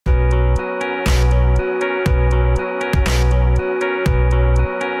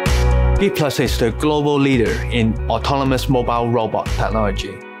Geek is the global leader in autonomous mobile robot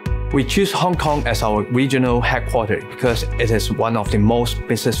technology. We choose Hong Kong as our regional headquarters because it is one of the most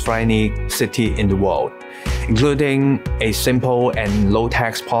business-friendly cities in the world, including a simple and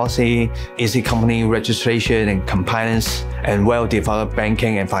low-tax policy, easy company registration and compliance, and well-developed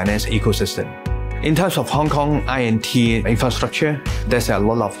banking and finance ecosystem. In terms of Hong Kong INT infrastructure, there's a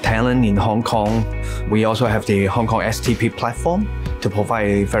lot of talent in Hong Kong. We also have the Hong Kong STP platform to provide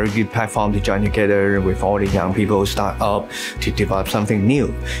a very good platform to join together with all the young people start up to develop something new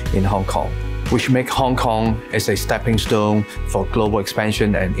in Hong Kong, which makes Hong Kong as a stepping stone for global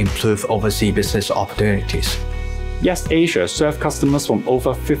expansion and improve overseas business opportunities. Yes Asia serves customers from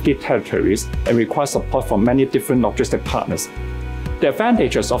over 50 territories and requires support from many different logistic partners. The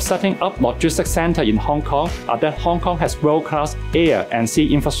advantages of setting up logistics center in Hong Kong are that Hong Kong has world-class air and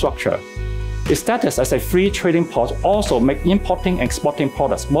sea infrastructure. Its status as a free trading port also makes importing and exporting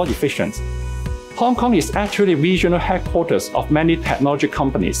products more efficient. Hong Kong is actually regional headquarters of many technology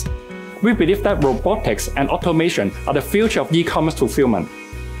companies. We believe that robotics and automation are the future of e-commerce fulfillment.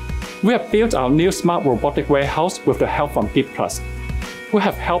 We have built our new smart robotic warehouse with the help from Geek, who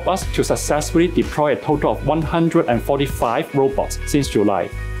have helped us to successfully deploy a total of 145 robots since July.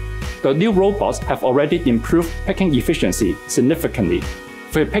 The new robots have already improved picking efficiency significantly,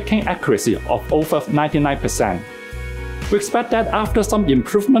 with a picking accuracy of over 99%. We expect that after some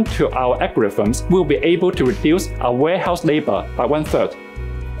improvement to our algorithms, we'll be able to reduce our warehouse labor by 1/3.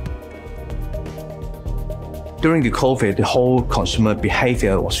 During the COVID, the whole consumer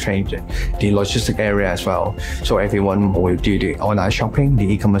behavior was changing, the logistic area as well. So everyone will do the online shopping,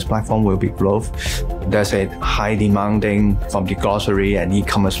 the e-commerce platform will be growth. There's a high demanding from the grocery and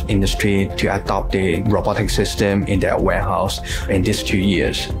e-commerce industry to adopt the robotic system in their warehouse in these 2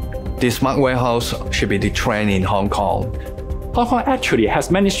 years. The smart warehouse should be the trend in Hong Kong. Hong Kong actually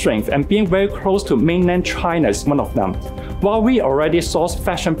has many strengths, and being very close to mainland China is one of them. While we already source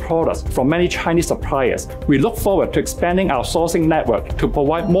fashion products from many Chinese suppliers, we look forward to expanding our sourcing network to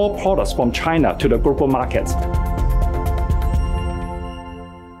provide more products from China to the global markets.